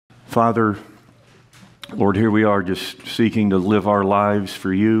Father, Lord, here we are just seeking to live our lives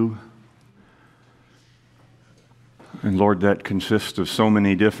for you. And Lord, that consists of so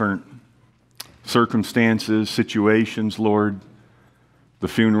many different circumstances, situations, Lord, the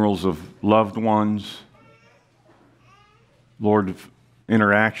funerals of loved ones, Lord,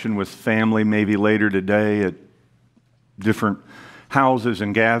 interaction with family maybe later today at different houses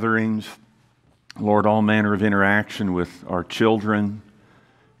and gatherings, Lord, all manner of interaction with our children,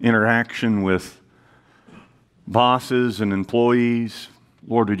 interaction with bosses and employees.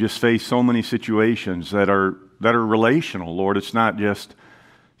 Lord, we just face so many situations that are relational, Lord. It's not just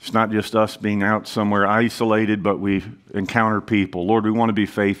us being out somewhere isolated, but we encounter people. Lord, we want to be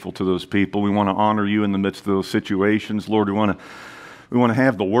faithful to those people. We want to honor you in the midst of those situations. Lord, we want to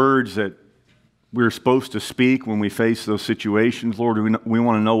have the words that we're supposed to speak when we face those situations. Lord, we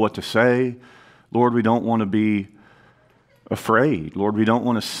want to know what to say. Lord, we don't want to be afraid. Lord, we don't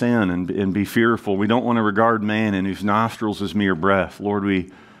want to sin and be fearful. We don't want to regard man in whose nostrils is mere breath. Lord, we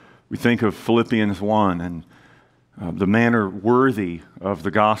think of Philippians 1 and the manner worthy of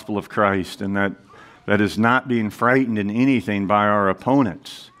the gospel of Christ, and that is not being frightened in anything by our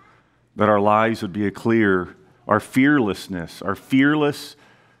opponents, that our lives would be our fearlessness, our fearless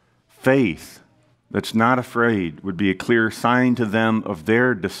faith that's not afraid would be a clear sign to them of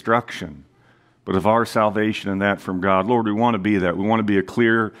their destruction, but of our salvation and that from God. Lord, we want to be that. We want to be a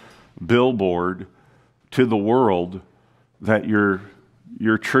clear billboard to the world that your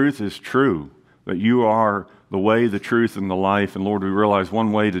truth is true, that you are the way, the truth, and the life. And Lord, we realize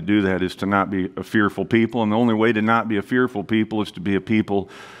one way to do that is to not be a fearful people, and the only way to not be a fearful people is to be a people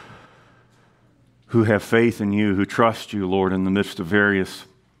who have faith in you, who trust you, Lord, in the midst of various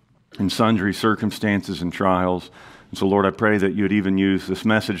and sundry circumstances and trials. And so, Lord, I pray that you would even use this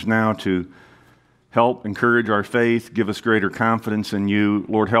message now to help encourage our faith, give us greater confidence in you.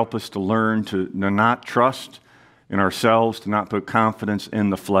 Lord, help us to learn to not trust in ourselves, to not put confidence in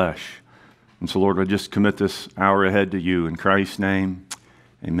the flesh. And so, Lord, I just commit this hour ahead to you. In Christ's name,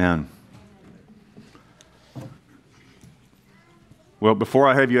 amen. Well, before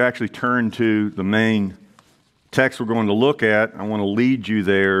I have you actually turn to the main text we're going to look at, I want to lead you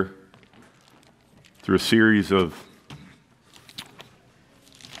there through a series of,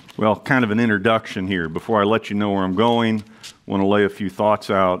 well, kind of an introduction here. Before I let you know where I'm going, I want to lay a few thoughts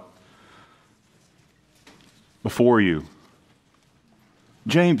out before you.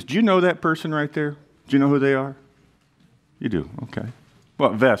 James, do you know that person right there? Do you know who they are? You do, okay.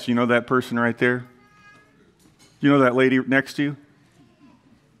 Well, Vess, you know that person right there? Do you know that lady next to you?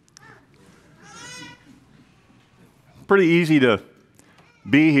 Pretty easy to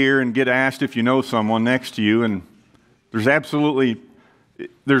be here and get asked if you know someone next to you, and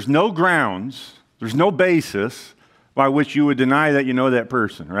there's no grounds, there's no basis by which you would deny that you know that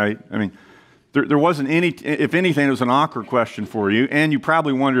person, right? I mean, there wasn't any, if anything, it was an awkward question for you, and you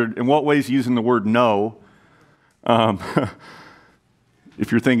probably wondered in what ways using the word know,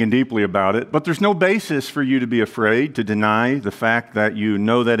 if you're thinking deeply about it. But there's no basis for you to be afraid to deny the fact that you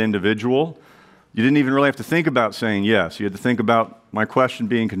know that individual. You didn't even really have to think about saying yes. You had to think about my question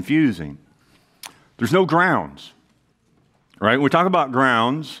being confusing. There's no grounds, right? When we talk about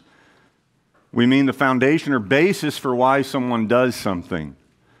grounds, we mean the foundation or basis for why someone does something.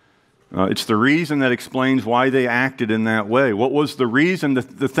 It's the reason that explains why they acted in that way. What was the reason, the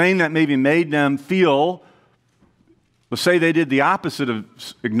thing that maybe made them feel, let's say they did the opposite of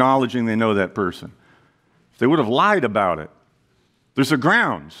acknowledging they know that person. If they would have lied about it, there's a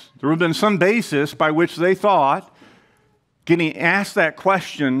grounds. There would have been some basis by which they thought getting asked that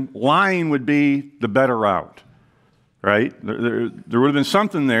question, lying would be the better route, right? There would have been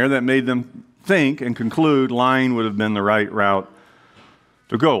something there that made them think and conclude lying would have been the right route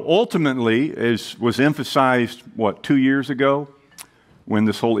to go. Ultimately, as was emphasized, 2 years ago, when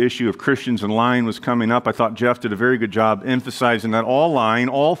this whole issue of Christians and lying was coming up, I thought Jeff did a very good job emphasizing that all lying,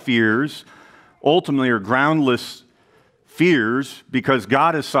 all fears, ultimately are groundless fears because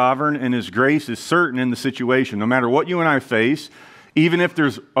God is sovereign and His grace is certain in the situation. No matter what you and I face, even if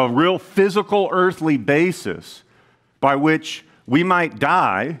there's a real physical earthly basis by which we might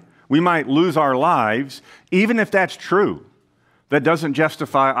die, we might lose our lives, even if that's true, that doesn't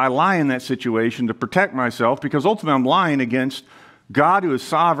justify I lie in that situation to protect myself, because ultimately I'm lying against God who is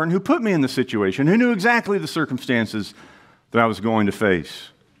sovereign, who put me in the situation, who knew exactly the circumstances that I was going to face.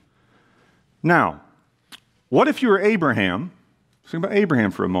 Now, what if you were Abraham? Think about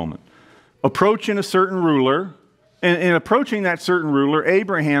Abraham for a moment. Approaching a certain ruler, and in approaching that certain ruler,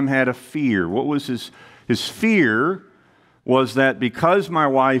 Abraham had a fear. What was his fear was that because my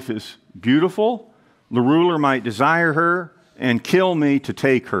wife is beautiful, the ruler might desire her, and kill me to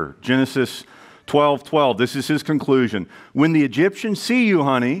take her. Genesis 12:12. This is his conclusion. When the Egyptians see you,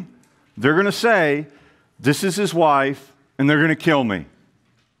 honey, they're going to say, this is his wife, and they're going to kill me.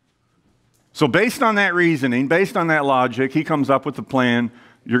 So based on that reasoning, based on that logic, he comes up with the plan.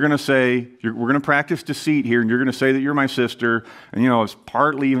 You're going to say, we're going to practice deceit here, and you're going to say that you're my sister. And, it's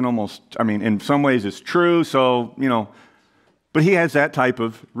partly even almost, in some ways it's true, so, but he has that type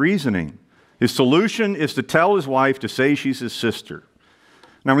of reasoning. His solution is to tell his wife to say she's his sister.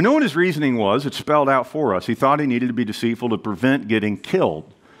 Now, we know what his reasoning was. It's spelled out for us. He thought he needed to be deceitful to prevent getting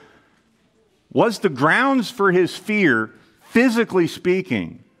killed. Was the grounds for his fear, physically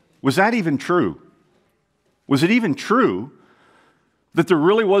speaking, was that even true? Was it even true that there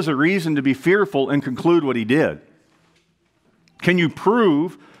really was a reason to be fearful and conclude what he did? Can you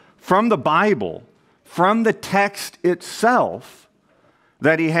prove from the Bible, from the text itself,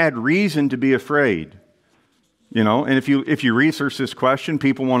 that he had reason to be afraid? And if you research this question,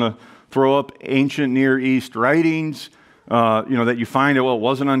 people want to throw up ancient Near East writings, that you find it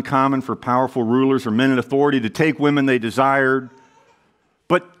wasn't uncommon for powerful rulers or men in authority to take women they desired.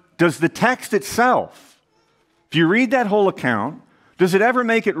 But does the text itself, if you read that whole account, does it ever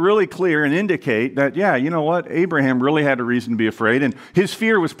make it really clear and indicate that, Abraham really had a reason to be afraid, and his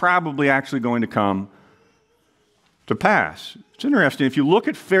fear was probably actually going to come to pass? It's interesting. If you look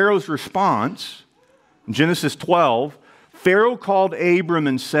at Pharaoh's response, in Genesis 12, Pharaoh called Abram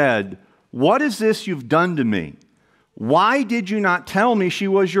and said, "What is this you've done to me? Why did you not tell me she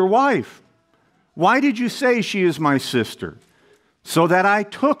was your wife? Why did you say she is my sister? So that I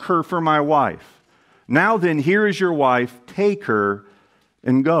took her for my wife. Now then, here is your wife. Take her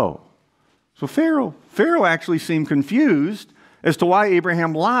and go." So Pharaoh actually seemed confused as to why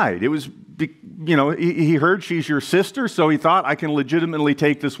Abraham lied. It was, he heard she's your sister, so he thought, I can legitimately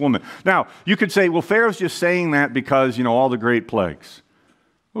take this woman. Now, you could say, well, Pharaoh's just saying that because, all the great plagues.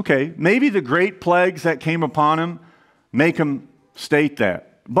 Okay, maybe the great plagues that came upon him make him state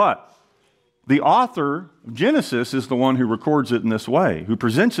that. But the author of Genesis is the one who records it in this way, who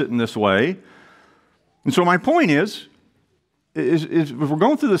presents it in this way. And so my point is if we're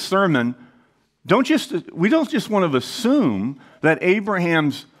going through this sermon, we don't just want to assume that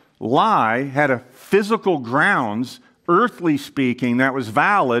Abraham's lie had a physical grounds, earthly speaking, that was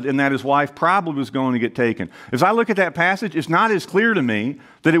valid and that his wife probably was going to get taken. As I look at that passage, it's not as clear to me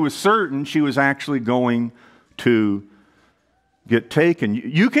that it was certain she was actually going to get taken.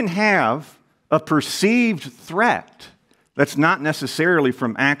 You can have a perceived threat that's not necessarily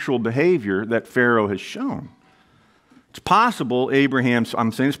from actual behavior that Pharaoh has shown. It's possible Abraham's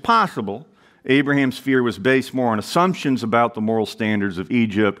fear was based more on assumptions about the moral standards of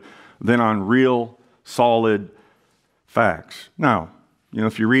Egypt than on real, solid facts. Now,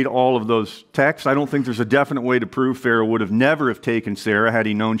 if you read all of those texts, I don't think there's a definite way to prove Pharaoh would have never have taken Sarah had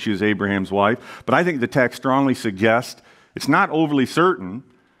he known she was Abraham's wife. But I think the text strongly suggests it's not overly certain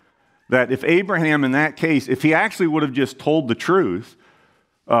that if Abraham in that case, if he actually would have just told the truth,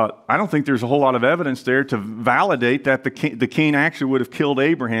 I don't think there's a whole lot of evidence there to validate that the king actually would have killed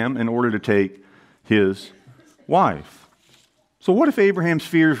Abraham in order to take his wife. So what if Abraham's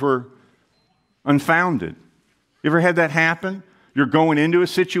fears were unfounded? You ever had that happen? You're going into a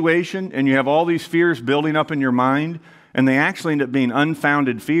situation and you have all these fears building up in your mind, and they actually end up being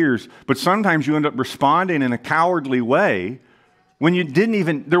unfounded fears, but sometimes you end up responding in a cowardly way when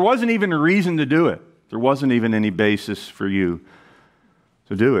there wasn't even a reason to do it. There wasn't even any basis for you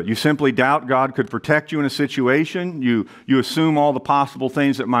to do it. You simply doubt God could protect you in a situation. You assume all the possible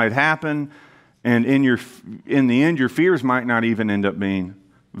things that might happen, and in the end, your fears might not even end up being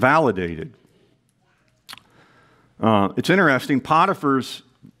validated. It's interesting. Potiphar's,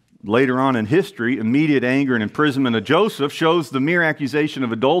 later on in history, immediate anger and imprisonment of Joseph shows the mere accusation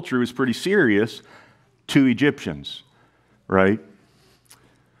of adultery was pretty serious to Egyptians, right?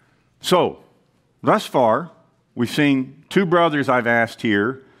 So, thus far, we've seen two brothers I've asked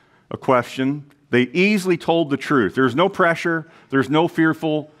here a question. They easily told the truth. There's no pressure. There's no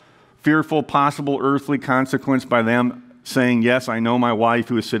fearful possible earthly consequence by them saying, yes, I know my wife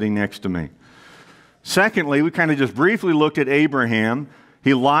who is sitting next to me. Secondly, we kind of just briefly looked at Abraham.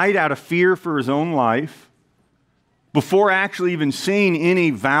 He lied out of fear for his own life. Before actually even seeing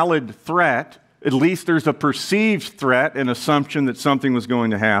any valid threat, at least there's a perceived threat, an assumption that something was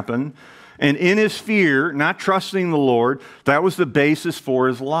going to happen. And in his fear, not trusting the Lord, that was the basis for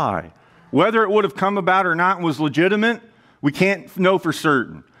his lie. Whether it would have come about or not was legitimate, we can't know for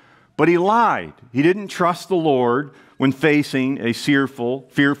certain. But he lied. He didn't trust the Lord when facing a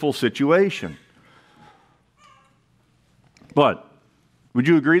fearful situation. But Would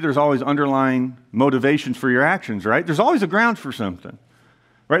you agree there's always underlying motivations for your actions, right? There's always a ground for something,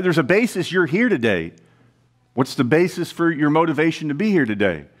 right? There's a basis you're here today. What's the basis for your motivation to be here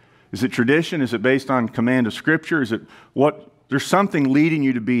today? Is it tradition? Is it based on command of Scripture? Is it what? There's something leading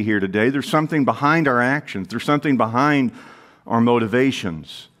you to be here today. There's something behind our actions. There's something behind our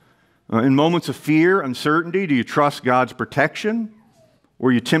motivations. In moments of fear, uncertainty, do you trust God's protection? Or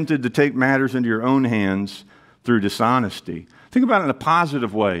are you tempted to take matters into your own hands through dishonesty? Think about it in a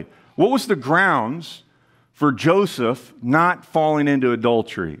positive way. What was the grounds for Joseph not falling into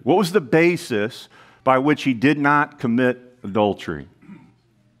adultery? What was the basis by which he did not commit adultery?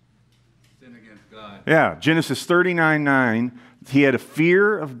 Sin against God. Yeah, Genesis 39:9. He had a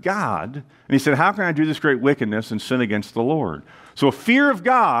fear of God, and he said, how can I do this great wickedness and sin against the Lord? So a fear of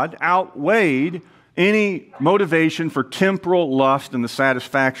God outweighed any motivation for temporal lust and the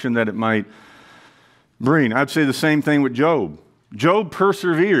satisfaction that it might bring. I'd say the same thing with Job. Job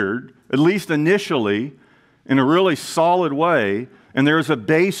persevered, at least initially, in a really solid way, and there's a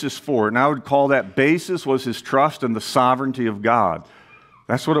basis for it. And I would call that basis was his trust in the sovereignty of God.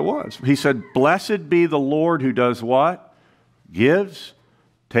 That's what it was. He said, blessed be the Lord who does what? Gives,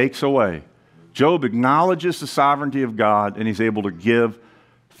 takes away. Job acknowledges the sovereignty of God, and he's able to give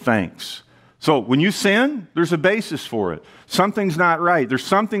thanks. So when you sin, there's a basis for it. Something's not right. There's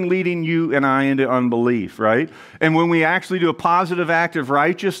something leading you and I into unbelief, right? And when we actually do a positive act of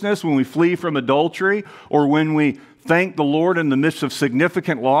righteousness, when we flee from adultery, or when we thank the Lord in the midst of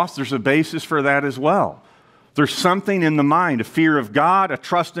significant loss, there's a basis for that as well. There's something in the mind, a fear of God, a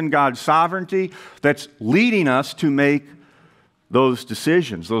trust in God's sovereignty that's leading us to make those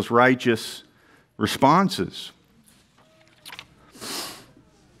decisions, those righteous responses.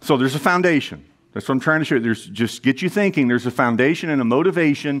 So there's a foundation. That's what I'm trying to show you. There's just get you thinking. There's a foundation and a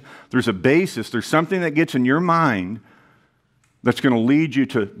motivation. There's a basis. There's something that gets in your mind that's going to lead you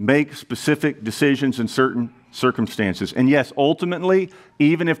to make specific decisions in certain circumstances. And yes, ultimately,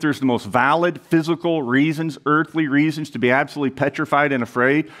 even if there's the most valid physical reasons, earthly reasons to be absolutely petrified and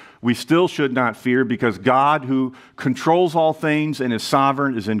afraid, we still should not fear because God, who controls all things and is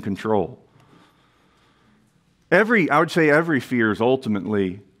sovereign, is in control. I would say every fear is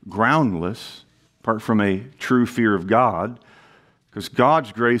ultimately groundless, apart from a true fear of God, because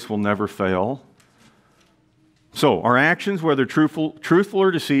God's grace will never fail. So, our actions, whether truthful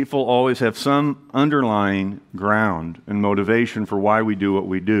or deceitful, always have some underlying ground and motivation for why we do what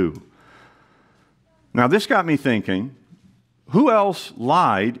we do. Now, this got me thinking, who else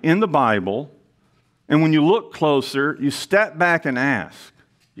lied in the Bible? And when you look closer, you step back and ask.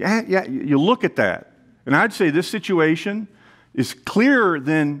 You look at that. And I'd say this situation is clearer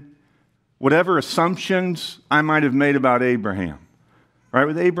than whatever assumptions I might have made about Abraham. Right,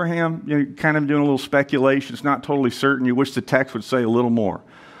 with Abraham, you're kind of doing a little speculation. It's not totally certain. You wish the text would say a little more.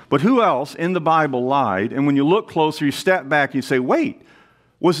 But who else in the Bible lied? And when you look closer, you step back and you say, wait,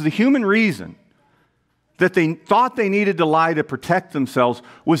 was the human reason that they thought they needed to lie to protect themselves,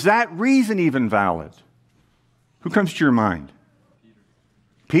 was that reason even valid? Who comes to your mind?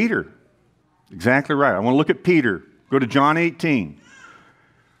 Peter. Exactly right. I want to look at Peter. Go to John 18.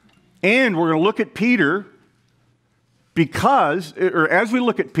 And we're going to look at Peter because, or as we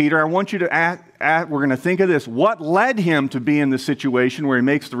look at Peter, I want you to we're going to think of this. What led him to be in the situation where he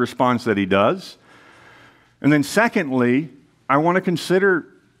makes the response that he does? And then secondly, I want to consider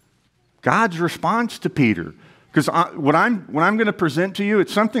God's response to Peter. Because what I'm going to present to you,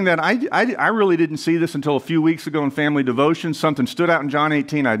 it's something that I really didn't see this until a few weeks ago in family devotion. Something stood out in John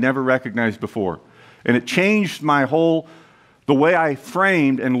 18 I'd never recognized before. And it changed the way I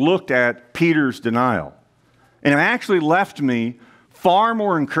framed and looked at Peter's denial. And it actually left me far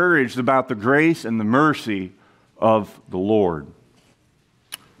more encouraged about the grace and the mercy of the Lord.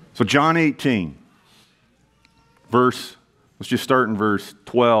 So John 18, let's just start in verse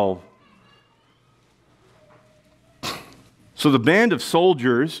 12. So the band of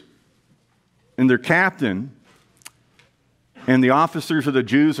soldiers and their captain and the officers of the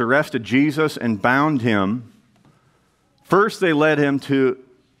Jews arrested Jesus and bound him. First they led him to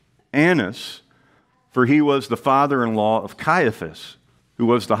Annas, for he was the father-in-law of Caiaphas, who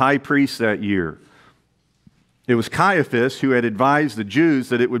was the high priest that year. It was Caiaphas who had advised the Jews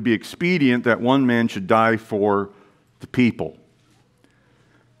that it would be expedient that one man should die for the people.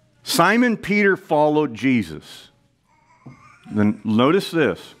 Simon Peter followed Jesus. Then notice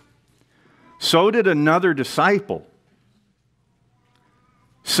this. So did another disciple,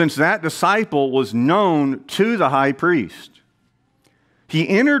 since that disciple was known to the high priest. He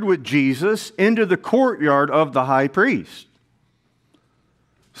entered with Jesus into the courtyard of the high priest.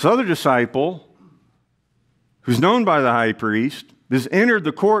 This other disciple, who's known by the high priest, this entered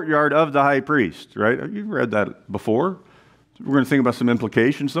the courtyard of the high priest, right? You've read that before. We're going to think about some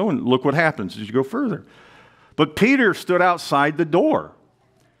implications, though, and look what happens as you go further. But Peter stood outside the door.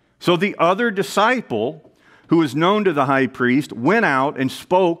 So the other disciple, who was known to the high priest, went out and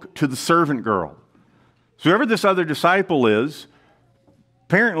spoke to the servant girl. So whoever this other disciple is,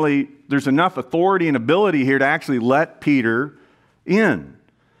 apparently there's enough authority and ability here to actually let Peter in.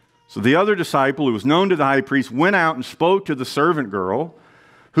 So the other disciple, who was known to the high priest, went out and spoke to the servant girl,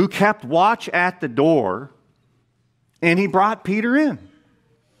 who kept watch at the door, and he brought Peter in.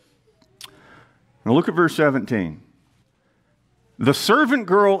 Now look at verse 17. The servant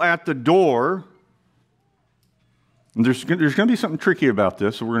girl at the door, and there's going to be something tricky about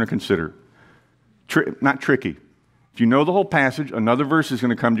this, so we're going to consider. Not tricky. If you know the whole passage, another verse is going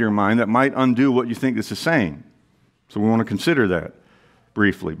to come to your mind that might undo what you think this is saying. So we want to consider that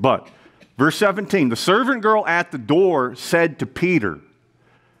briefly. But verse 17, the servant girl at the door said to Peter,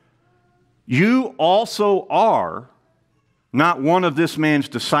 "You also are not one of this man's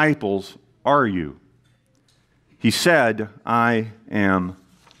disciples, are you?" He said, "I am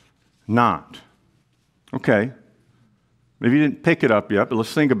not." Okay. Maybe you didn't pick it up yet, but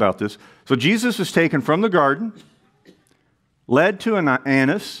let's think about this. So Jesus was taken from the garden, led to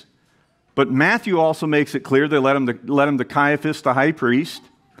Annas, but Matthew also makes it clear they led him to Caiaphas, the high priest.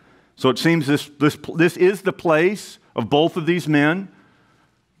 So it seems this is the place of both of these men,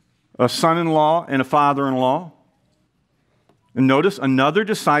 a son-in-law and a father-in-law. And notice another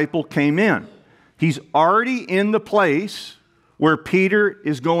disciple came in. He's already in the place where Peter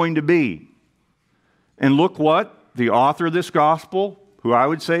is going to be. And look what the author of this gospel, who I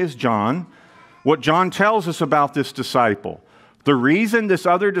would say is John, what John tells us about this disciple. The reason this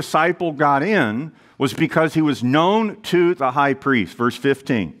other disciple got in was because he was known to the high priest, verse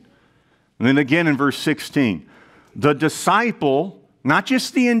 15. And then again in verse 16. The disciple, not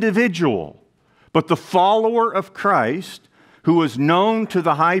just the individual, but the follower of Christ, who was known to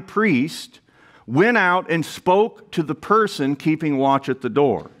the high priest, went out and spoke to the person keeping watch at the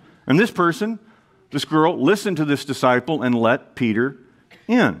door. And this person, this girl, listened to this disciple and let Peter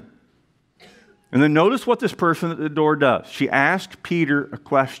in. And then notice what this person at the door does. She asked Peter a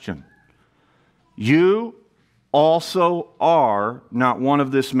question. You also are not one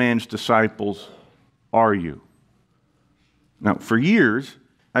of this man's disciples, are you? Now, for years,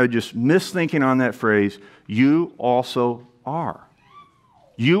 I would just miss thinking on that phrase, you also are.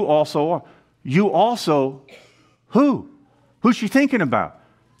 You also are. You also, who? Who's she thinking about?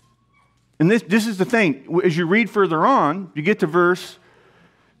 And this is the thing. As you read further on, you get to verse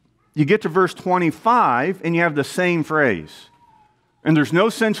 25, and you have the same phrase. And there's no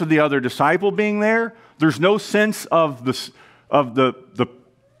sense of the other disciple being there. There's no sense of the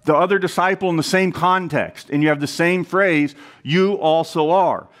other disciple in the same context. And you have the same phrase, you also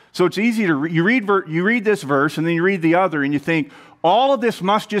are. So it's easy to you read this verse, and then you read the other, and you think, all of this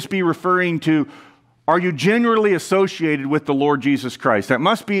must just be referring to, are you genuinely associated with the Lord Jesus Christ? That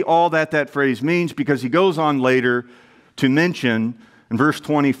must be all that phrase means, because he goes on later to mention in verse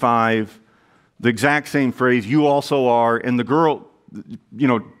 25 the exact same phrase, you also are, and the girl,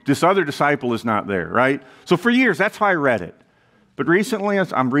 this other disciple is not there, right? So for years, that's how I read it. But recently,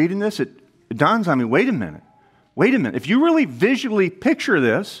 as I'm reading this, it dawns on me, wait a minute. If you really visually picture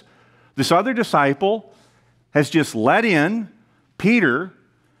this other disciple has just let in Peter.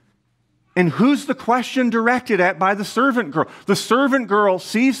 And who's the question directed at by the servant girl? The servant girl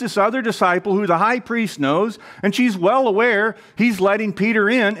sees this other disciple who the high priest knows, and she's well aware he's letting Peter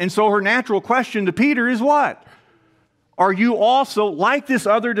in, and so her natural question to Peter is what? Are you also, like this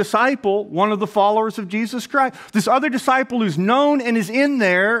other disciple, one of the followers of Jesus Christ? This other disciple who's known and is in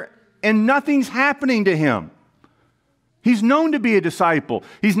there, and nothing's happening to him. He's known to be a disciple.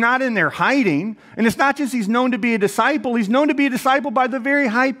 He's not in there hiding. And it's not just he's known to be a disciple. He's known to be a disciple by the very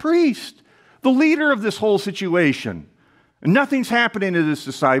high priest, the leader of this whole situation. And nothing's happening to this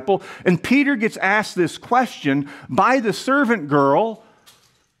disciple. And Peter gets asked this question by the servant girl.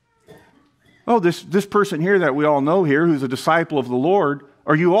 Oh, this person here that we all know here, who's a disciple of the Lord,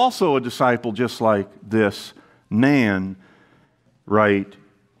 are you also a disciple just like this man right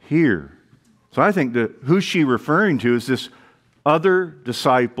here? So I think that who she's referring to is this other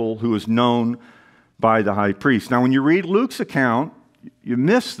disciple who is known by the high priest. Now, when you read Luke's account, you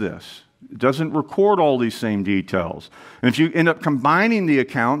miss this. It doesn't record all these same details. And if you end up combining the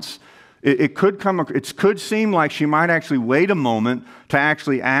accounts, it could seem like she might actually wait a moment to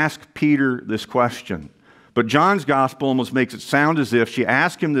actually ask Peter this question. But John's gospel almost makes it sound as if she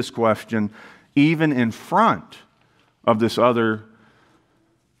asked him this question even in front of this other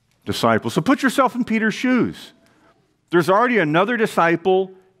disciple. So put yourself in Peter's shoes. There's already another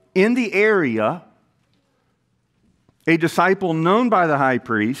disciple in the area, a disciple known by the high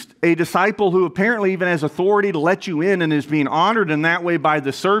priest, a disciple who apparently even has authority to let you in and is being honored in that way by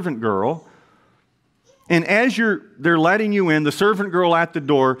the servant girl. And as they're letting you in, the servant girl at the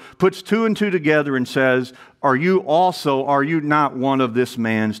door puts two and two together and says, are you not one of this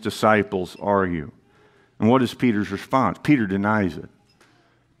man's disciples, are you? And what is Peter's response? Peter denies it.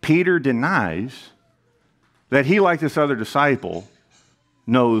 Peter denies that he, like this other disciple,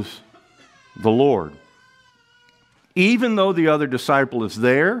 knows the Lord. Even though the other disciple is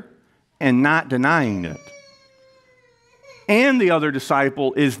there and not denying it. And the other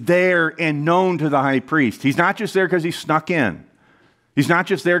disciple is there and known to the high priest. He's not just there because he snuck in. He's not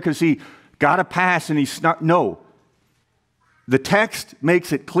just there because he got a pass and he snuck. No. The text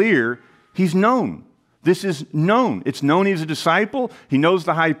makes it clear he's known. This is known. It's known he's a disciple. He knows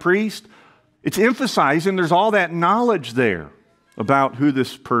the high priest. It's emphasizing there's all that knowledge there about who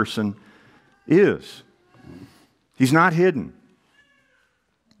this person is. He's not hidden.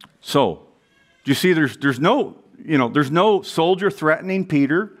 So, do you see there's no soldier threatening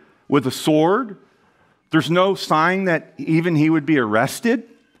Peter with a sword. There's no sign that even he would be arrested.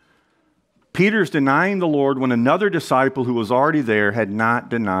 Peter's denying the Lord when another disciple who was already there had not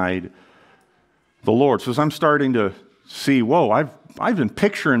denied the Lord. So as I'm starting to see, I've been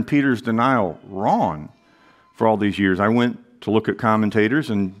picturing Peter's denial wrong for all these years. I went to look at commentators,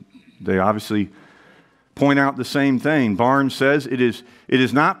 and they obviously point out the same thing. Barnes says it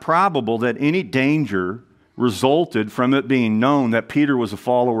is not probable that any danger resulted from it being known that Peter was a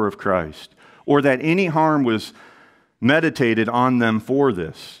follower of Christ, or that any harm was meditated on them for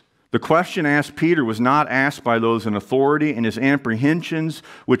this. The question asked Peter was not asked by those in authority, and his apprehensions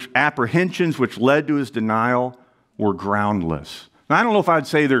which led to his denial were groundless. Now, I don't know if I'd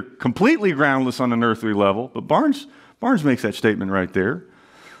say they're completely groundless on an earthly level, but Barnes makes that statement right there.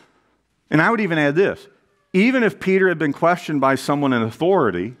 And I would even add this. Even if Peter had been questioned by someone in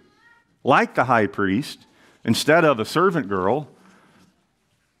authority, like the high priest, instead of a servant girl,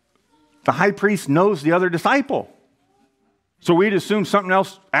 the high priest knows the other disciple. So we'd assume something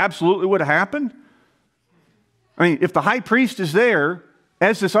else absolutely would have happened? I mean, if the high priest is there,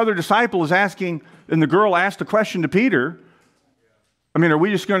 as this other disciple is asking, and the girl asked a question to Peter, I mean,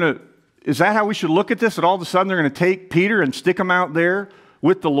 is that how we should look at this? That all of a sudden they're going to take Peter and stick him out there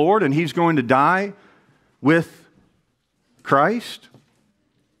with the Lord and he's going to die with Christ?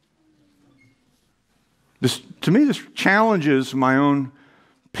 To me, this challenges my own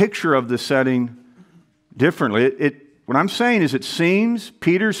picture of the setting differently. What I'm saying is it seems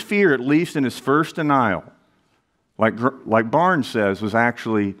Peter's fear, at least in his first denial, like Barnes says, was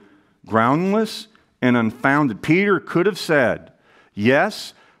actually groundless and unfounded. Peter could have said,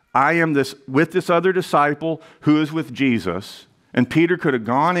 yes, I am with this other disciple who is with Jesus, and Peter could have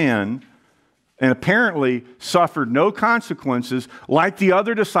gone in and apparently suffered no consequences like the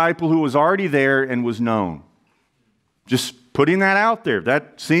other disciple who was already there and was known. Just putting that out there.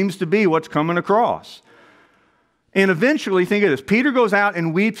 That seems to be what's coming across. And eventually, think of this, Peter goes out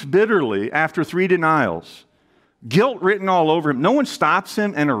and weeps bitterly after 3 denials. Guilt written all over him. No one stops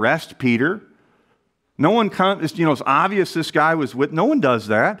him and arrests Peter. No one comes, it's obvious this guy was with, no one does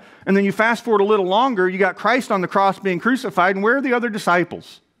that. And then you fast forward a little longer, you got Christ on the cross being crucified, and where are the other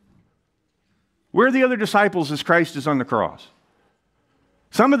disciples? Where are the other disciples as Christ is on the cross?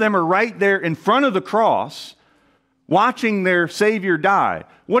 Some of them are right there in front of the cross, watching their Savior die.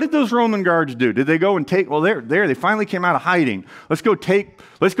 What did those Roman guards do? Did they go and take, they finally came out of hiding. Let's go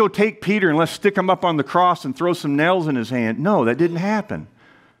take Peter and let's stick him up on the cross and throw some nails in his hand. No, that didn't happen.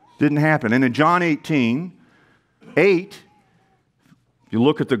 Didn't happen. And in John 18:8, you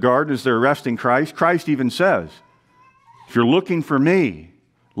look at the guard as they're arresting Christ, Christ even says, if you're looking for me,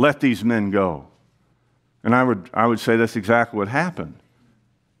 let these men go. And I would say that's exactly what happened.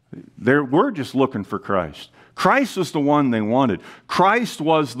 They were just looking for Christ. Christ was the one they wanted. Christ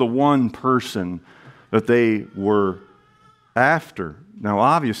was the one person that they were after. Now,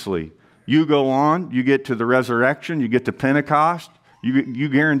 obviously, you go on, you get to the resurrection, you get to Pentecost, you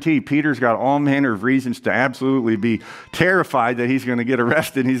guarantee Peter's got all manner of reasons to absolutely be terrified that he's going to get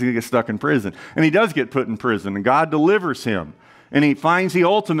arrested and he's going to get stuck in prison. And he does get put in prison, and God delivers him. And he finds he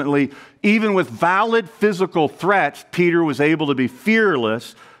ultimately, even with valid physical threats, Peter was able to be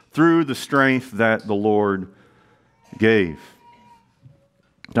fearless through the strength that the Lord gave.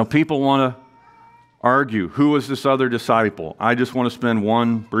 Now, people want to argue, who was this other disciple? I just want to spend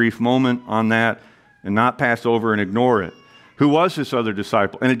one brief moment on that and not pass over and ignore it. Who was this other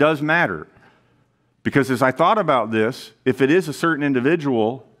disciple? And it does matter. Because as I thought about this, if it is a certain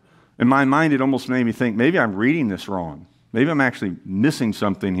individual, In my mind, it almost made me think, maybe I'm reading this wrong. Maybe I'm actually missing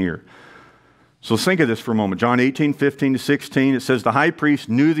something here. So let's think of this for a moment. John 18:15-16, it says, the high priest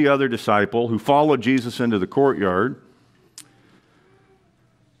knew the other disciple who followed Jesus into the courtyard.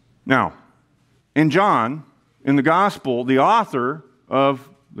 Now, in John, in the gospel, the author of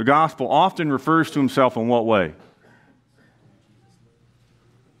the gospel often refers to himself in what way?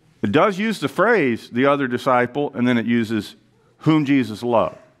 It does use the phrase, the other disciple, and then it uses whom Jesus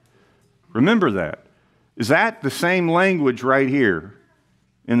loved. Remember that. Is that the same language right here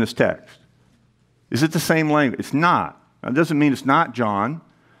in this text? Is it the same language? It's not. That doesn't mean it's not John,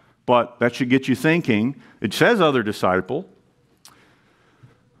 but that should get you thinking. It says other disciple.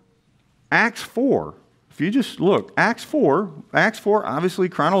 Acts 4. If you just look, Acts 4 obviously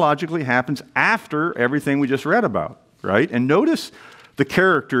chronologically happens after everything we just read about, right? And notice the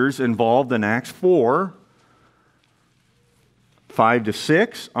characters involved in Acts 4,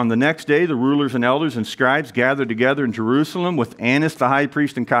 5-6. On the next day, the rulers and elders and scribes gathered together in Jerusalem with Annas the high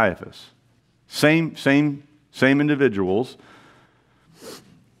priest and Caiaphas. Same individuals.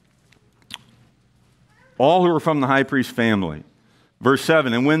 All who were from the high priest family. Verse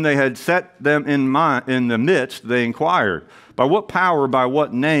 7, and when they had set them in the midst, they inquired, by what power, by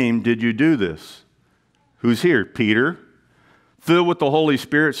what name did you do this? Who's here? Peter, filled with the Holy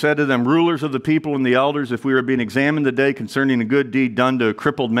Spirit, said to them, rulers of the people and the elders, if we are being examined today concerning a good deed done to a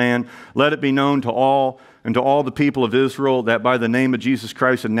crippled man, let it be known to all and to all the people of Israel that by the name of Jesus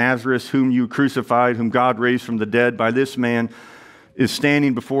Christ of Nazareth, whom you crucified, whom God raised from the dead, by this man is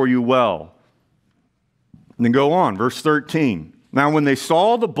standing before you well. And then go on, verse 13. Now when they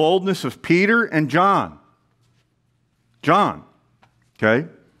saw the boldness of Peter and John, okay,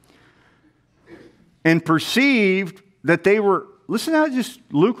 and perceived that they were, listen how just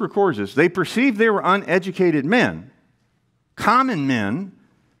Luke records this, they perceived they were uneducated men, common men,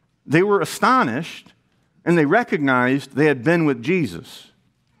 they were astonished, and they recognized they had been with Jesus.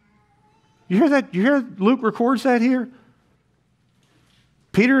 You hear that? You hear Luke records that here?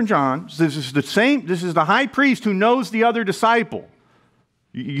 Peter and John, this is the high priest who knows the other disciple.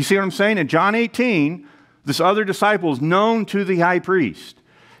 You see what I'm saying? In John 18, this other disciple is known to the high priest.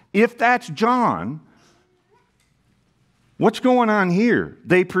 If that's John, what's going on here?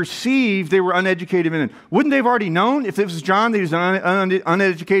 They perceived they were uneducated men. Wouldn't they have already known if it was John that he was an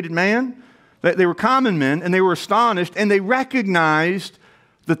uneducated man? That they were common men, and they were astonished, and they recognized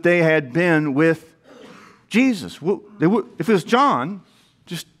that they had been with Jesus. Well, if it was John,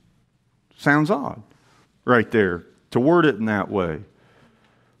 just sounds odd right there to word it in that way.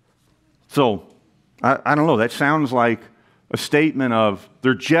 So, I don't know, that sounds like a statement of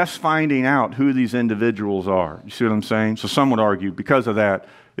they're just finding out who these individuals are. You see what I'm saying? So some would argue because of that,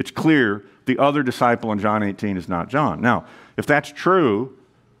 it's clear the other disciple in John 18 is not John. Now, if that's true,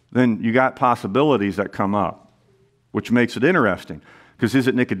 then you got possibilities that come up, which makes it interesting. Because is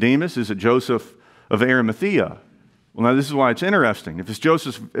it Nicodemus? Is it Joseph of Arimathea? Well, now this is why it's interesting. If it's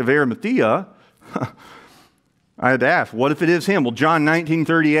Joseph of Arimathea, I had to ask, what if it is him? Well, John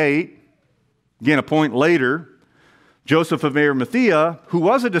 19:38, again, a point later, Joseph of Arimathea, who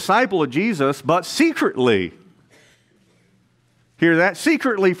was a disciple of Jesus, but secretly. Hear that?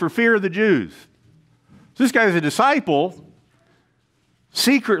 Secretly for fear of the Jews. So this guy is a disciple,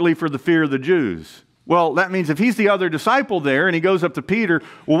 secretly for the fear of the Jews. Well, that means if he's the other disciple there and he goes up to Peter,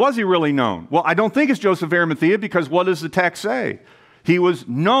 well, was he really known? Well, I don't think it's Joseph of Arimathea because what does the text say? He was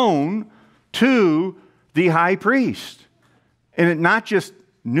known to the high priest. And it not just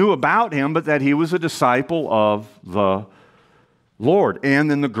knew about him, but that he was a disciple of the Lord. And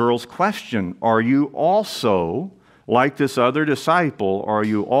then the girl's question, are you also, like this other disciple, are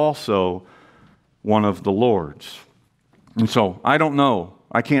you also one of the Lord's? And so, I don't know.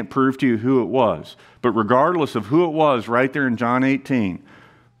 I can't prove to you who it was. But regardless of who it was right there in John 18,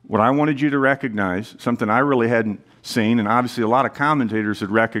 what I wanted you to recognize, something I really hadn't seen, and obviously a lot of commentators had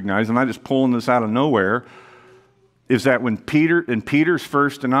recognized, and I'm just pulling this out of nowhere, is that when in Peter's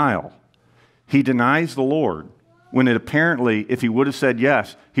first denial, he denies the Lord, when it apparently, if he would have said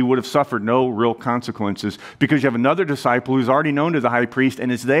yes, he would have suffered no real consequences, because you have another disciple who's already known to the high priest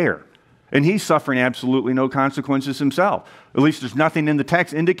and is there. And he's suffering absolutely no consequences himself. At least there's nothing in the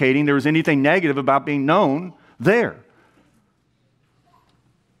text indicating there was anything negative about being known there.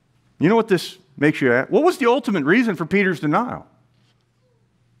 You know what this makes you ask? What was the ultimate reason for Peter's denial?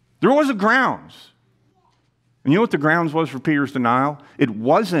 There was a grounds. And you know what the grounds was for Peter's denial? It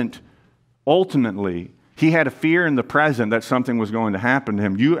wasn't ultimately, he had a fear in the present that something was going to happen to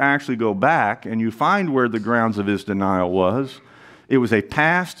him. You actually go back and you find where the grounds of his denial was. It was a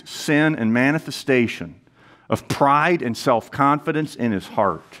past sin and manifestation of pride and self-confidence in his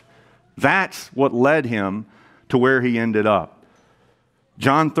heart. That's what led him to where he ended up.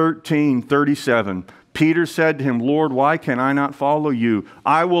 John 13:37, Peter said to him, Lord, why can I not follow you?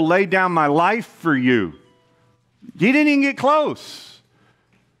 I will lay down my life for you. He didn't even get close.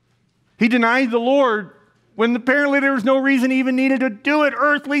 He denied the Lord when apparently there was no reason he even needed to do it,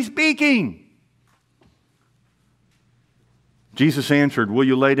 earthly speaking. Jesus answered, will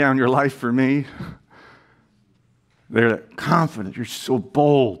you lay down your life for me? They're confident. You're so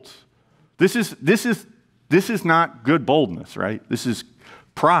bold. This is not good boldness, right? This is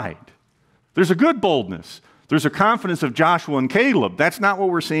pride. There's a good boldness. There's a confidence of Joshua and Caleb. That's not what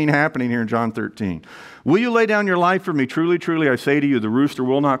we're seeing happening here in John 13. Will you lay down your life for me? Truly, truly, I say to you, the rooster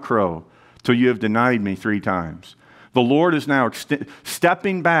will not crow till you have denied me 3 times. The Lord is now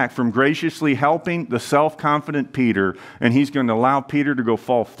stepping back from graciously helping the self-confident Peter, and he's going to allow Peter to go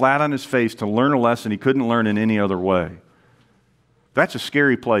fall flat on his face to learn a lesson he couldn't learn in any other way. That's a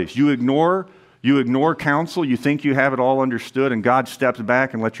scary place. You ignore counsel, you think you have it all understood, and God steps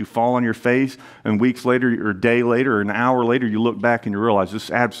back and lets you fall on your face, and weeks later, or a day later, or an hour later, you look back and you realize this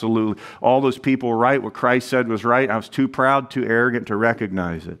is absolutely, all those people were right, what Christ said was right, I was too proud, too arrogant to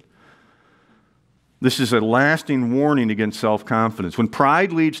recognize it. This is a lasting warning against self-confidence. When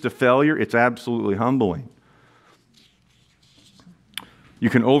pride leads to failure, it's absolutely humbling. You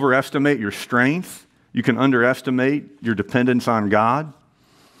can overestimate your strength. You can underestimate your dependence on God.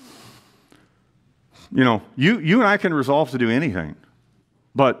 You know, you and I can resolve to do anything.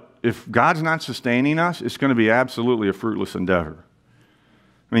 But if God's not sustaining us, it's going to be absolutely a fruitless endeavor.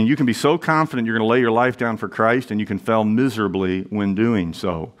 I mean, you can be so confident you're going to lay your life down for Christ, and you can fail miserably when doing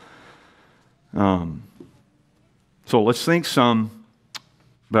so. So let's think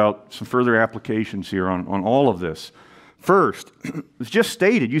about some further applications here on all of this. First, it's just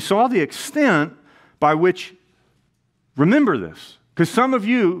stated, you saw the extent by which, remember this, because some of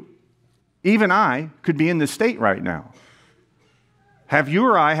you, even I, could be in this state right now. Have you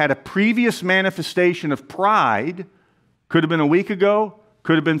or I had a previous manifestation of pride? Could have been a week ago,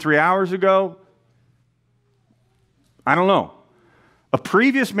 could have been 3 hours ago. I don't know. A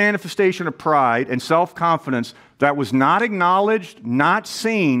previous manifestation of pride and self-confidence that was not acknowledged, not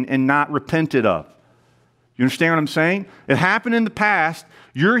seen, and not repented of. You understand what I'm saying? It happened in the past.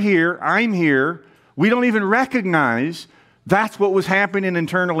 You're here. I'm here. We don't even recognize that's what was happening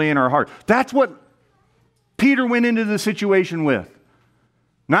internally in our heart. That's what Peter went into the situation with.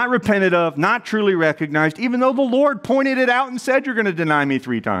 Not repented of, not truly recognized, even though the Lord pointed it out and said, you're going to deny me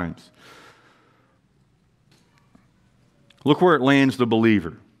 3 times. Look where it lands the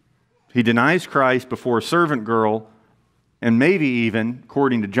believer. He denies Christ before a servant girl, and maybe even,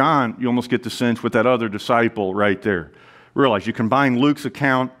 according to John, you almost get the sense with that other disciple right there. Realize, you combine Luke's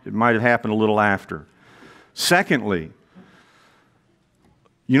account, it might have happened a little after. Secondly,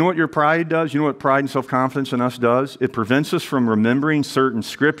 you know what your pride does? You know what pride and self-confidence in us does? It prevents us from remembering certain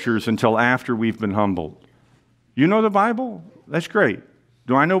scriptures until after we've been humbled. You know the Bible? That's great.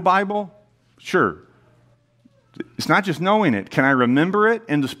 Do I know Bible? Sure. It's not just knowing it. Can I remember it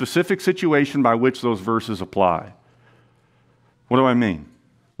in the specific situation by which those verses apply? What do I mean?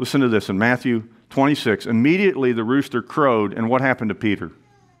 Listen to this in Matthew 26. Immediately the rooster crowed, and what happened to Peter?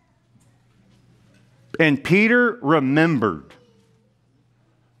 And Peter remembered.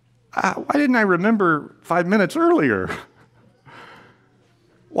 Why didn't I remember 5 minutes earlier?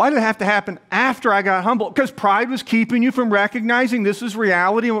 Why did it have to happen after I got humbled? Because pride was keeping you from recognizing this is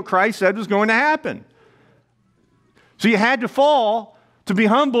reality and what Christ said was going to happen. So you had to fall to be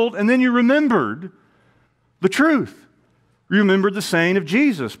humbled, and then you remembered the truth. You remembered the saying of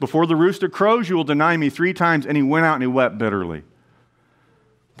Jesus, before the rooster crows, you will deny me 3 times, and he went out and he wept bitterly.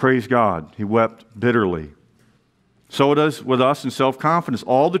 Praise God, he wept bitterly. So it is with us in self-confidence.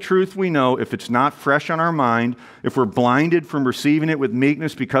 All the truth we know, if it's not fresh on our mind, if we're blinded from receiving it with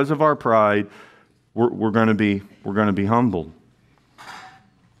meekness because of our pride, we're going to be humbled.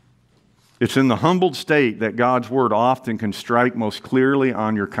 It's in the humbled state that God's word often can strike most clearly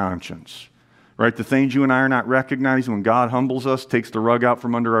on your conscience. Right? The things you and I are not recognizing when God humbles us, takes the rug out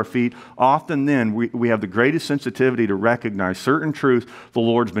from under our feet, often then we have the greatest sensitivity to recognize certain truth the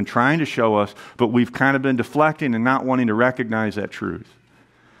Lord's been trying to show us, but we've kind of been deflecting and not wanting to recognize that truth.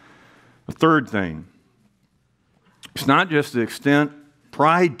 The third thing, it's not just the extent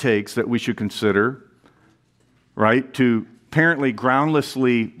pride takes that we should consider, right, to apparently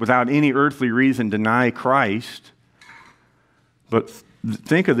groundlessly, without any earthly reason, deny Christ, but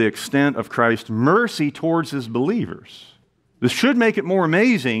think of the extent of Christ's mercy towards his believers. This should make it more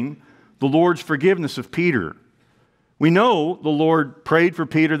amazing, the Lord's forgiveness of Peter. We know the Lord prayed for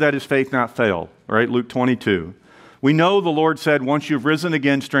Peter that his faith not fail, right? Luke 22. We know the Lord said, once you've risen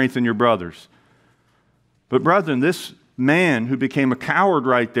again, strengthen your brothers. But brethren, this man who became a coward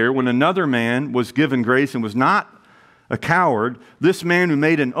right there when another man was given grace and was not a coward, this man who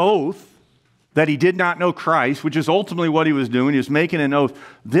made an oath that he did not know Christ, which is ultimately what he was doing, he was making an oath.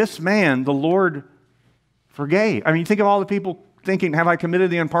 This man, the Lord forgave. I mean, you think of all the people thinking, have I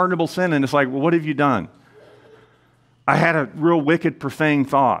committed the unpardonable sin? And it's like, well, what have you done? I had a real wicked, profane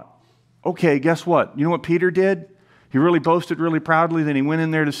thought. Okay, guess what? You know what Peter did? He really boasted really proudly. Then he went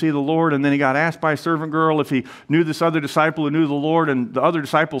in there to see the Lord, and then he got asked by a servant girl if he knew this other disciple who knew the Lord, and the other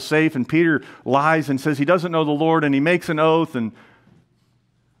disciple's safe, and Peter lies and says he doesn't know the Lord, and he makes an oath,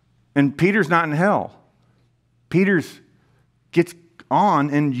 and Peter's not in hell. Peter's gets on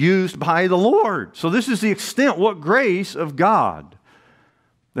and used by the Lord. So this is the extent, what grace of God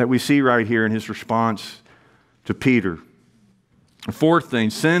that we see right here in his response to Peter. The fourth thing,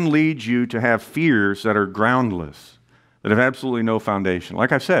 sin leads you to have fears that are groundless, that have absolutely no foundation.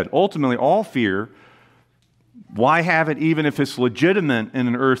 Like I said, ultimately all fear, why have it even if it's legitimate in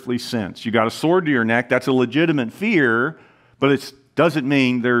an earthly sense? You got a sword to your neck, that's a legitimate fear, but it doesn't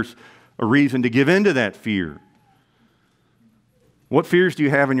mean there's a reason to give in to that fear. What fears do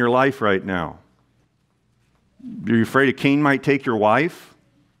you have in your life right now? Are you afraid a king might take your wife?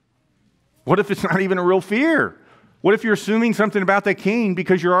 What if it's not even a real fear? What if you're assuming something about that king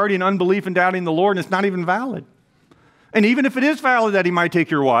because you're already in unbelief and doubting the Lord and it's not even valid? And even if it is valid that he might take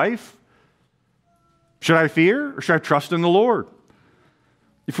your wife, should I fear or should I trust in the Lord?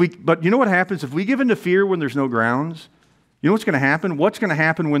 But you know what happens if we give in to fear when there's no grounds? You know what's going to happen? What's going to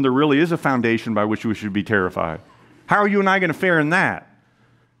happen when there really is a foundation by which we should be terrified? How are you and I going to fare in that?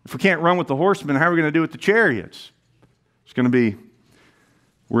 If we can't run with the horsemen, how are we going to do with the chariots? It's going to be,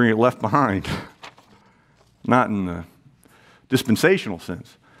 we're going to get left behind. Not in the dispensational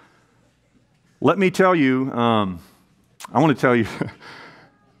sense. Let me tell you, I want to tell you,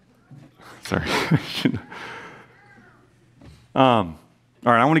 sorry. All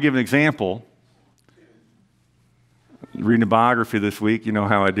right, I want to give an example. Reading a biography this week, you know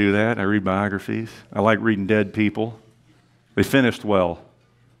how I do that. I read biographies. I like reading dead people. They finished well.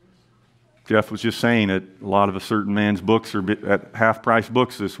 Jeff was just saying that a lot of a certain man's books are at half-price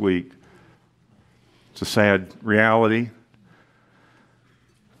books this week. It's a sad reality.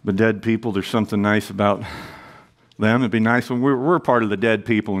 But dead people, there's something nice about them. It'd be nice when we're part of the dead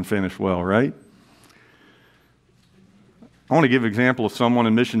people and finish well, right? I want to give an example of someone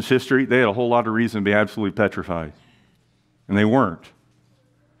in missions history. They had a whole lot of reason to be absolutely petrified. And they weren't.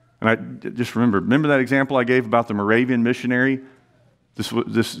 And I just remember that example I gave about the Moravian missionary?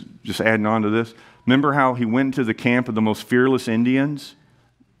 This just adding on to this. Remember how he went to the camp of the most fearless Indians?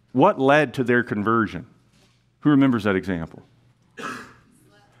 What led to their conversion? Who remembers that example?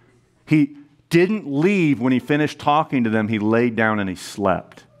 He didn't leave when he finished talking to them. He laid down and he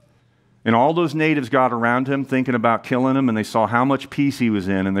slept. And all those natives got around him thinking about killing him, and they saw how much peace he was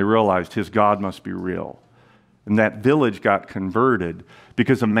in, and they realized his God must be real. And that village got converted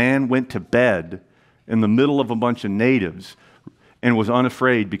because a man went to bed in the middle of a bunch of natives and was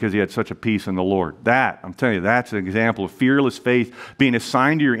unafraid because he had such a peace in the Lord. That, I'm telling you, that's an example of fearless faith being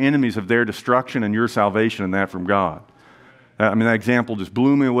assigned to your enemies of their destruction and your salvation, and that from God. I mean, that example just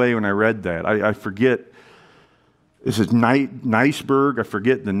blew me away when I read that. I forget, this is Niceberg, I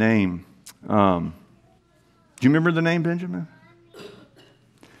forget the name. Do you remember the name, Benjamin?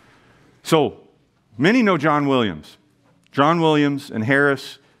 So, many know John Williams. John Williams and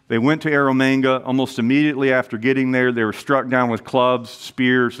Harris, they went to Eromanga. Almost immediately after getting there, they were struck down with clubs,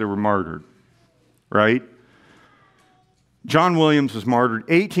 spears, they were martyred. Right? John Williams was martyred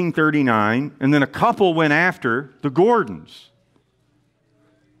 1839, and then a couple went after the Gordons.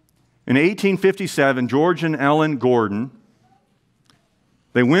 In 1857, George and Ellen Gordon,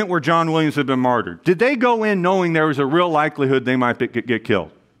 they went where John Williams had been martyred. Did they go in knowing there was a real likelihood they might get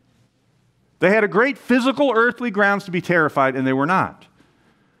killed? They had a great physical, earthly grounds to be terrified, and they were not.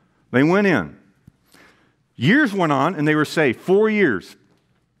 They went in. Years went on, and they were safe. 4 years.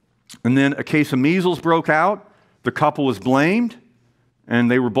 And then a case of measles broke out. The couple was blamed, and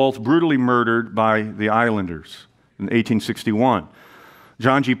they were both brutally murdered by the islanders in 1861.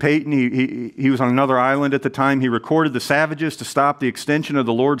 John G. Peyton, he was on another island at the time. He recorded the savages to stop the extension of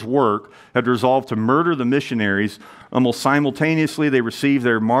the Lord's work had resolved to murder the missionaries. Almost simultaneously, they received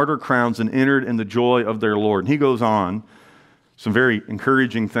their martyr crowns and entered in the joy of their Lord. And he goes on, some very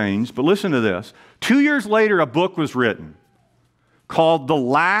encouraging things. But listen to this. 2 years later, a book was written called The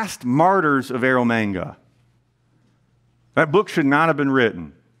Last Martyrs of Eromanga. That book should not have been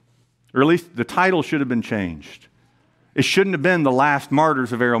written, or at least the title should have been changed. It shouldn't have been The Last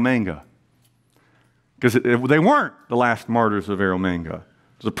Martyrs of Eromanga. because they weren't the last martyrs of Eromanga.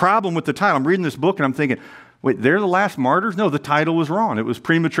 There's a problem with the title. I'm reading this book and I'm thinking, wait, they're the last martyrs? No, the title was wrong. It was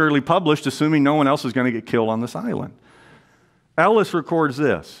prematurely published, assuming no one else is going to get killed on this island. Ellis records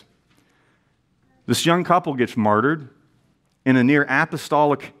this. This young couple gets martyred in a near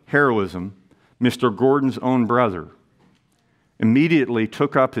apostolic heroism. Mr. Gordon's own brother immediately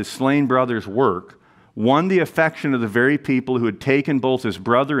took up his slain brother's work, won the affection of the very people who had taken both his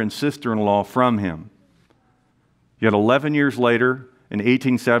brother and sister-in-law from him. Yet 11 years later, in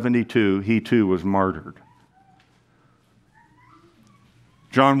 1872, he too was martyred.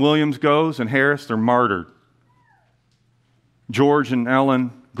 John Williams goes, and Harris, they're martyred. George and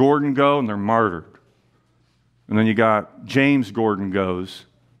Ellen Gordon go, and they're martyred. And then you got James Gordon goes,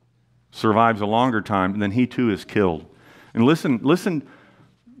 survives a longer time, and then he too is killed. And listen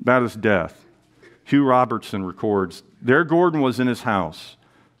about his death. Hugh Robertson records, there Gordon was in his house,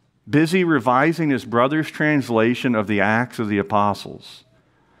 busy revising his brother's translation of the Acts of the Apostles,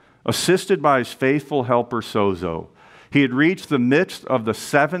 assisted by his faithful helper Sozo. He had reached the midst of the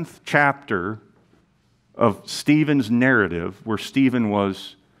 7th chapter of Stephen's narrative, where Stephen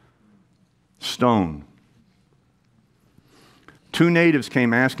was stoned. 2 natives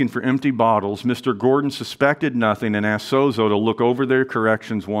came asking for empty bottles. Mr. Gordon suspected nothing and asked Sozo to look over their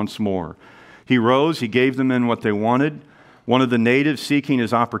corrections once more. He rose, he gave them in what they wanted. One of the natives, seeking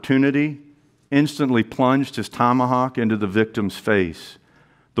his opportunity, instantly plunged his tomahawk into the victim's face.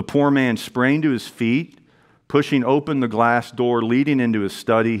 The poor man sprang to his feet. Pushing open the glass door leading into his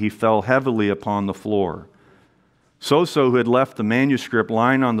study, he fell heavily upon the floor. Soso, who had left the manuscript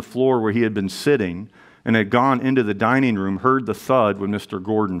lying on the floor where he had been sitting and had gone into the dining room, heard the thud when Mr.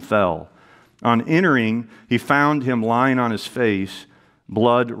 Gordon fell. On entering, he found him lying on his face,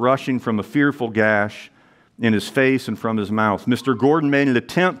 blood rushing from a fearful gash in his face and from his mouth. Mr. Gordon made an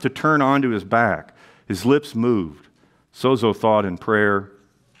attempt to turn onto his back. His lips moved. Sozo thought in prayer.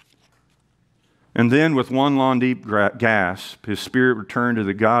 And then, with one long, deep gasp, his spirit returned to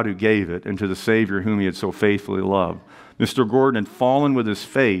the God who gave it and to the Savior whom he had so faithfully loved. Mr. Gordon had fallen with his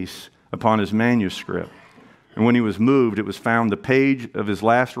face upon his manuscript. And when he was moved, it was found the page of his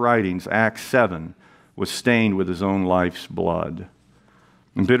last writings, Acts 7, was stained with his own life's blood.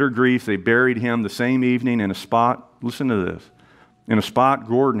 In bitter grief, they buried him the same evening in a spot, listen to this, in a spot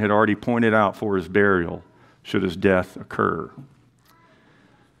Gordon had already pointed out for his burial, should his death occur.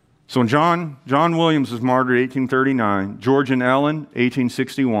 So when John Williams was martyred in 1839, George and Ellen,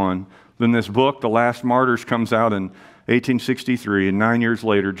 1861, then this book, The Last Martyrs, comes out in 1863, and 9 years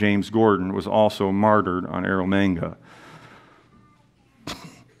later, James Gordon was also martyred on Eromanga.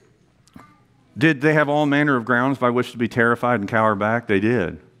 Did they have all manner of grounds by which to be terrified and cower back? They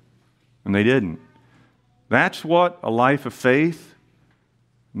did, and they didn't. That's what a life of faith,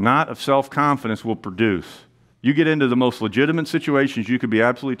 not of self-confidence, will produce. You get into the most legitimate situations, you could be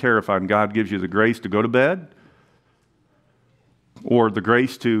absolutely terrified, and God gives you the grace to go to bed, or the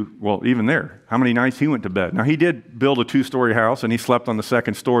grace to, well, even there, how many nights he went to bed. Now, he did build a 2-story house, and he slept on the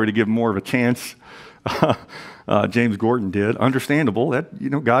 2nd story to give him more of a chance. James Gordon did. Understandable.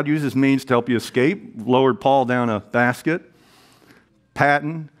 That, God uses means to help you escape. Lowered Paul down a basket.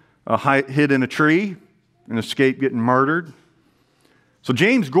 Patton hid in a tree and escaped getting murdered. So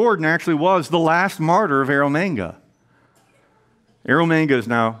James Gordon actually was the last martyr of Eromanga. Eromanga is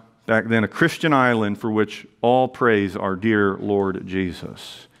now, back then, a Christian island for which all praise our dear Lord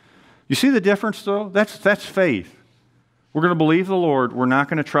Jesus. You see the difference, though? That's faith. We're going to believe the Lord. We're not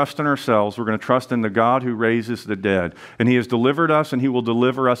going to trust in ourselves. We're going to trust in the God who raises the dead. And He has delivered us, and He will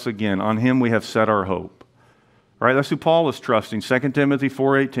deliver us again. On Him we have set our hope. All right, that's who Paul is trusting. 2 Timothy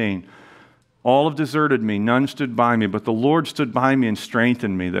 4:18. All have deserted me, none stood by me, but the Lord stood by me and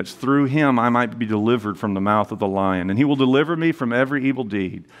strengthened me, that through Him I might be delivered from the mouth of the lion. And He will deliver me from every evil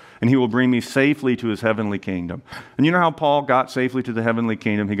deed, and He will bring me safely to His heavenly kingdom. And you know how Paul got safely to the heavenly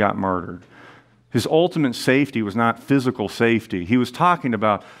kingdom? He got martyred. His ultimate safety was not physical safety. He was talking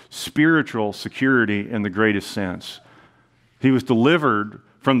about spiritual security in the greatest sense. He was delivered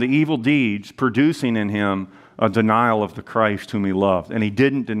from the evil deeds, producing in him a denial of the Christ whom he loved. And he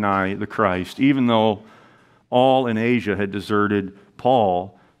didn't deny the Christ, even though all in Asia had deserted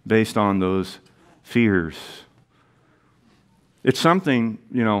Paul based on those fears. It's something,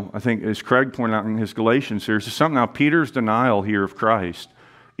 I think, as Craig pointed out in his Galatians series, it's something now Peter's denial here of Christ,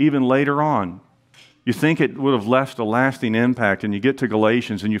 even later on. You think it would have left a lasting impact, and you get to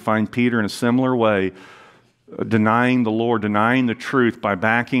Galatians and you find Peter in a similar way, denying the Lord, denying the truth by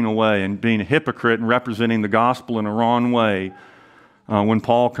backing away and being a hypocrite and representing the gospel in a wrong way when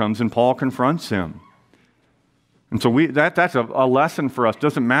Paul comes and Paul confronts him. And so that's a lesson for us.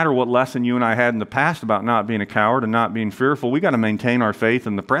 Doesn't matter what lesson you and I had in the past about not being a coward and not being fearful. We got to maintain our faith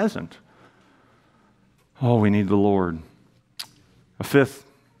in the present. Oh, we need the Lord. A fifth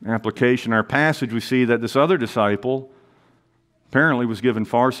application, our passage, we see that this other disciple apparently was given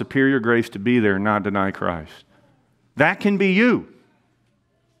far superior grace to be there and not deny Christ. That can be you.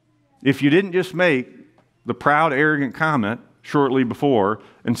 If you didn't just make the proud, arrogant comment shortly before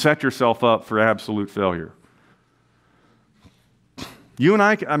and set yourself up for absolute failure. You and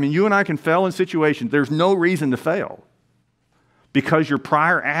I can fail in situations. There's no reason to fail because your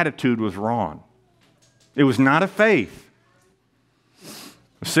prior attitude was wrong. It was not a faith.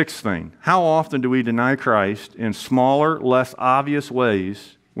 The sixth thing, how often do we deny Christ in smaller, less obvious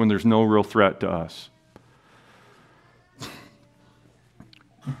ways when there's no real threat to us?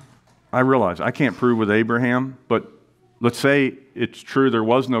 I realize I can't prove with Abraham, but let's say it's true there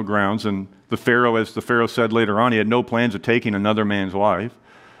was no grounds, and the Pharaoh, as the Pharaoh said later on, he had no plans of taking another man's wife.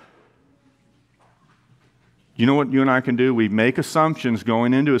 You know what you and I can do? We make assumptions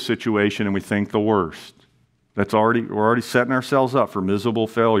going into a situation and we think the worst. We're already setting ourselves up for miserable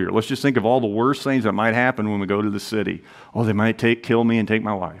failure. Let's just think of all the worst things that might happen when we go to the city. Oh, they might kill me and take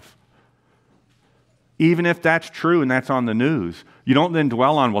my wife. Even if that's true and that's on the news, you don't then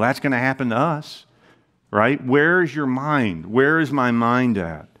dwell on, well, that's going to happen to us, right? Where is your mind? Where is my mind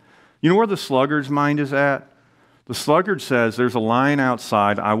at? You know where the sluggard's mind is at? The sluggard says, there's a lion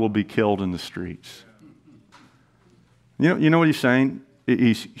outside, I will be killed in the streets. You know what he's saying?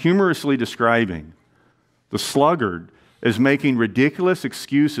 He's humorously describing the sluggard as making ridiculous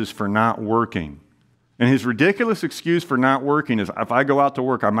excuses for not working. And his ridiculous excuse for not working is, if I go out to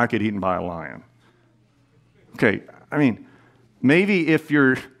work, I might get eaten by a lion. Okay, maybe if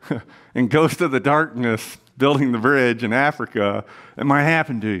you're in Ghost of the Darkness building the bridge in Africa, it might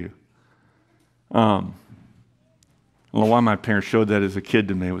happen to you. I don't know why my parents showed that as a kid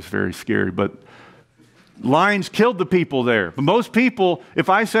to me. It was very scary, but lions killed the people there. But most people, if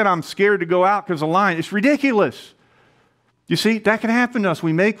I said I'm scared to go out because of a lion, it's ridiculous. You see, that can happen to us.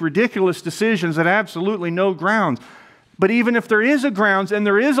 We make ridiculous decisions that absolutely no grounds. But even if there is a grounds and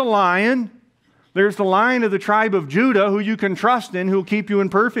there is a lion, there's the Lion of the tribe of Judah who you can trust in, who will keep you in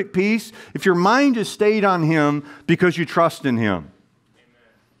perfect peace if your mind is stayed on him because you trust in him.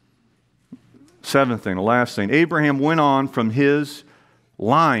 Amen. Seventh thing, the last thing, Abraham went on from his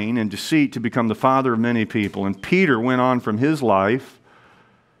lying and deceit to become the father of many people. And Peter went on from his lie,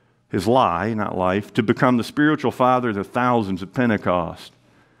 not life, to become the spiritual father of the thousands at Pentecost.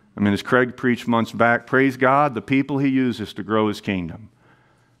 As Craig preached months back, praise God, the people he uses to grow his kingdom.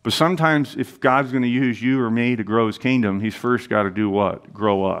 But sometimes if God's going to use you or me to grow his kingdom, he's first got to do what?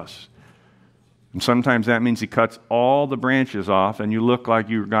 Grow us. And sometimes that means he cuts all the branches off and you look like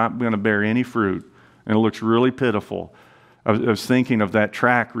you're not going to bear any fruit. And it looks really pitiful. I was thinking of that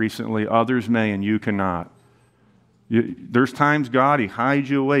track recently, others may and you cannot. There's times God, he hides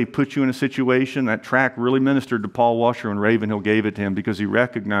you away, puts you in a situation. That track really ministered to Paul Washer when Ravenhill gave it to him because he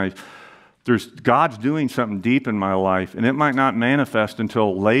recognized God's doing something deep in my life, and it might not manifest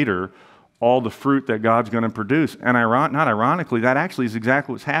until later, all the fruit that God's going to produce. And not ironically, that actually is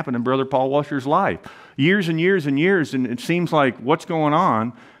exactly what's happened in Brother Paul Washer's life. Years and years and years, and it seems like, what's going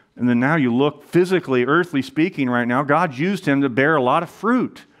on? And then now you look physically, earthly speaking right now, God's used him to bear a lot of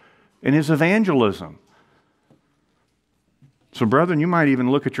fruit in his evangelism. So brethren, you might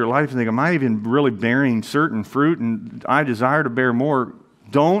even look at your life and think, am I even really bearing certain fruit? And I desire to bear more.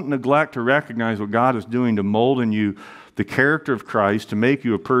 Don't neglect to recognize what God is doing to mold in you the character of Christ to make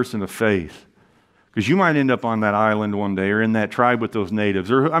you a person of faith. Because you might end up on that island one day or in that tribe with those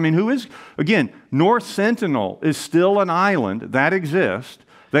natives. Or, North Sentinel is still an island that exists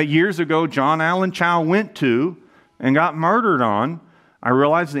that years ago John Allen Chow went to and got murdered on. I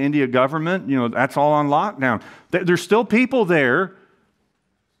realize the India government, that's all on lockdown. There's still people there.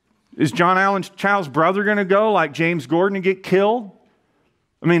 Is John Allen Chow's brother going to go like James Gordon and get killed?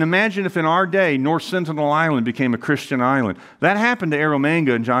 Imagine if in our day, North Sentinel Island became a Christian island. That happened to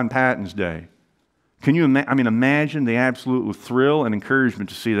Erromanga in John Patton's day. Can you imagine the absolute thrill and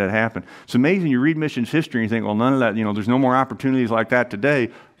encouragement to see that happen? It's amazing. You read missions history and you think, well, none of that, there's no more opportunities like that today.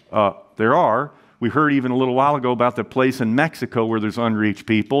 There are. We heard even a little while ago about the place in Mexico where there's unreached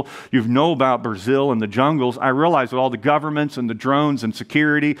people. You know about Brazil and the jungles. I realize with all the governments and the drones and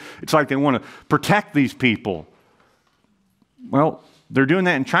security, it's like they want to protect these people. Well, they're doing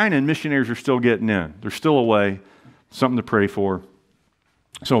that in China, and missionaries are still getting in. They're still a way, something to pray for.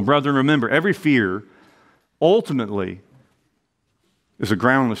 So, brethren, remember, every fear ultimately is a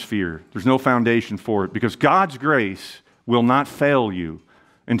groundless fear. There's no foundation for it because God's grace will not fail you,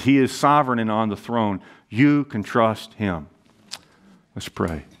 and he is sovereign and on the throne. You can trust Him. Let's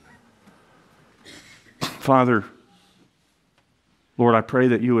pray. Father, Lord, I pray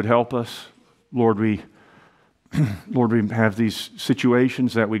that You would help us. Lord, we have these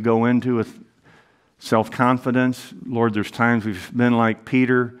situations that we go into with self-confidence. Lord, there's times we've been like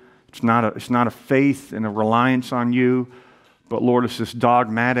Peter. It's not a faith and a reliance on You, but Lord, it's this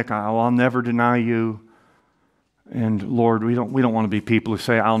dogmatic, I'll never deny You. And Lord, we don't want to be people who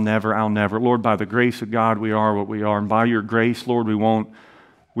say, I'll never. Lord, by the grace of God, we are what we are. And by Your grace, Lord, we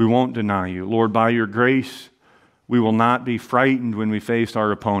won't deny You. Lord, by Your grace, we will not be frightened when we face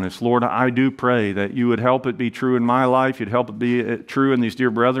our opponents. Lord, I do pray that You would help it be true in my life. You'd help it be true in these dear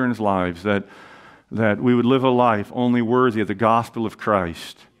brethren's lives, that we would live a life only worthy of the gospel of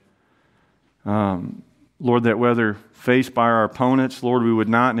Christ. Lord, that whether faced by our opponents, Lord, we would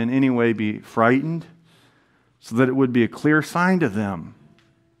not in any way be frightened, so that it would be a clear sign to them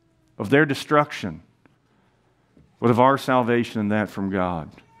of their destruction, but of our salvation and that from God.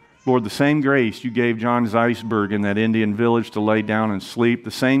 Lord, the same grace You gave John Zeisberg in that Indian village to lay down and sleep,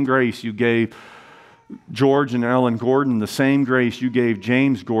 the same grace You gave George and Ellen Gordon, the same grace You gave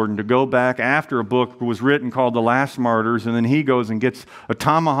James Gordon to go back after a book was written called The Last Martyrs, and then he goes and gets a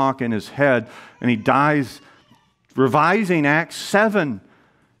tomahawk in his head, and he dies revising Acts 7.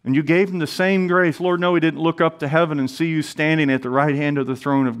 And You gave him the same grace. Lord, no, he didn't look up to heaven and see You standing at the right hand of the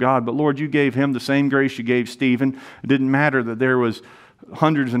throne of God. But Lord, You gave him the same grace You gave Stephen. It didn't matter that there was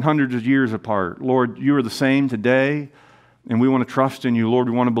hundreds and hundreds of years apart. Lord, You are the same today, and we want to trust in You. Lord,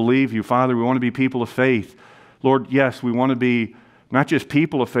 we want to believe You. Father, we want to be people of faith. Lord, yes, we want to be not just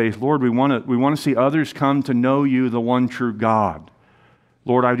people of faith. Lord, we want to see others come to know You, the one true God.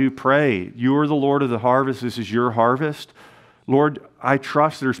 Lord, I do pray. You are the Lord of the harvest. This is Your harvest. Lord, I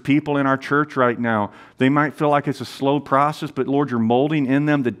trust there's people in our church right now. They might feel like it's a slow process, but Lord, You're molding in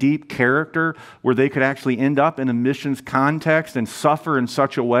them the deep character where they could actually end up in a missions context and suffer in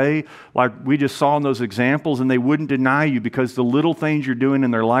such a way like we just saw in those examples, and they wouldn't deny You because the little things You're doing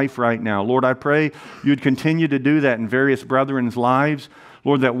in their life right now. Lord, I pray You'd continue to do that in various brethren's lives.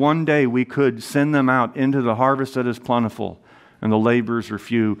 Lord, that one day we could send them out into the harvest that is plentiful and the laborers are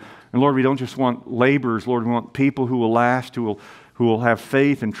few. And Lord, we don't just want laborers. Lord, we want people who will last, who will have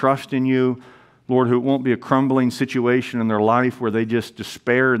faith and trust in You. Lord, who it won't be a crumbling situation in their life where they just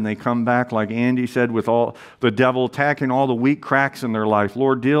despair and they come back, like Andy said, with all the devil attacking all the weak cracks in their life.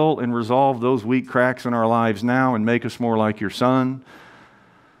 Lord, deal and resolve those weak cracks in our lives now and make us more like Your Son.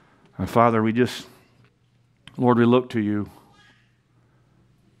 And Father, Lord, we look to You.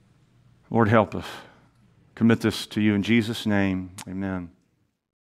 Lord, help us. Commit this to You in Jesus' name. Amen.